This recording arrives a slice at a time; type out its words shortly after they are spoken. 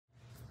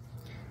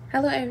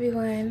Hello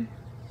everyone,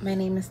 my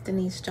name is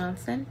Denyse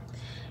Johnson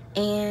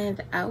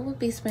and I will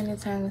be spending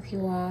time with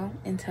you all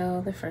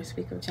until the first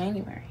week of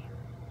January.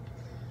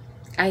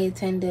 I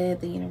attended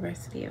the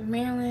University of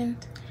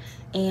Maryland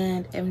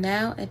and am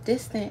now a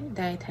distant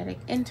dietetic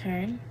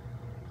intern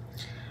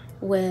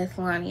with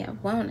Lania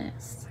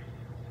Wellness.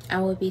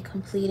 I will be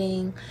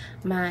completing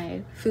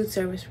my food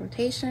service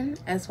rotation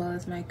as well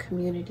as my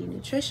community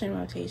nutrition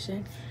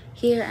rotation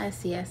here at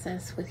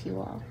CSS with you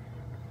all.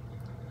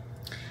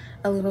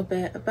 A little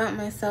bit about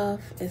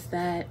myself is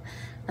that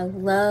I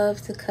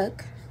love to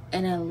cook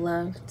and I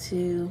love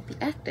to be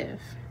active.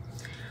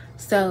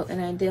 So an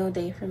ideal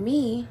day for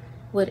me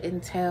would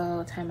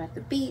entail time at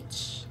the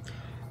beach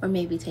or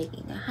maybe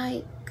taking a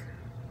hike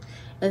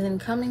and then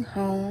coming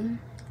home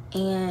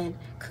and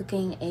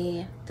cooking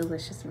a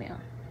delicious meal.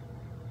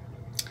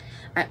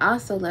 I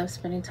also love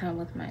spending time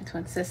with my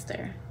twin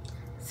sister.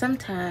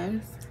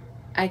 Sometimes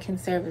I can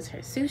serve as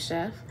her sous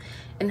chef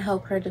and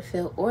help her to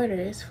fill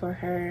orders for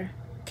her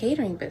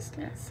catering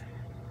business.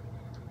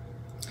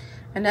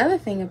 Another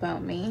thing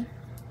about me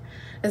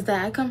is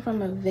that I come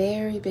from a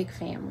very big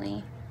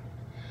family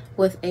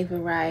with a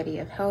variety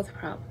of health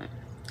problems,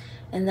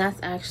 and that's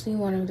actually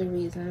one of the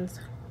reasons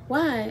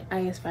why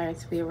I aspire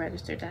to be a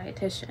registered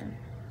dietitian.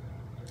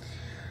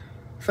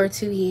 For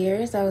 2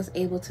 years, I was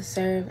able to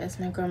serve as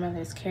my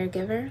grandmother's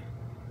caregiver.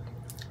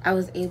 I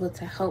was able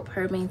to help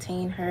her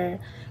maintain her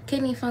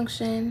kidney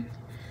function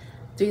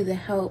through the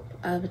help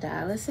of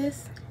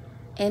dialysis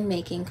and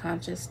making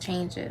conscious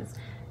changes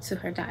to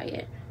her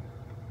diet.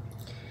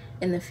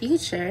 In the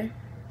future,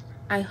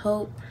 I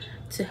hope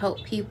to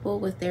help people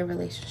with their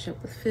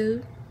relationship with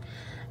food,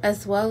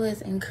 as well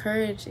as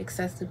encourage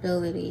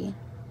accessibility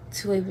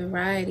to a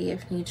variety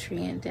of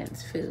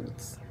nutrient-dense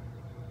foods.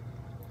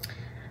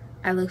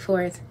 I look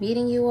forward to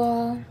meeting you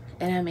all,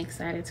 and I'm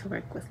excited to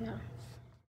work with y'all.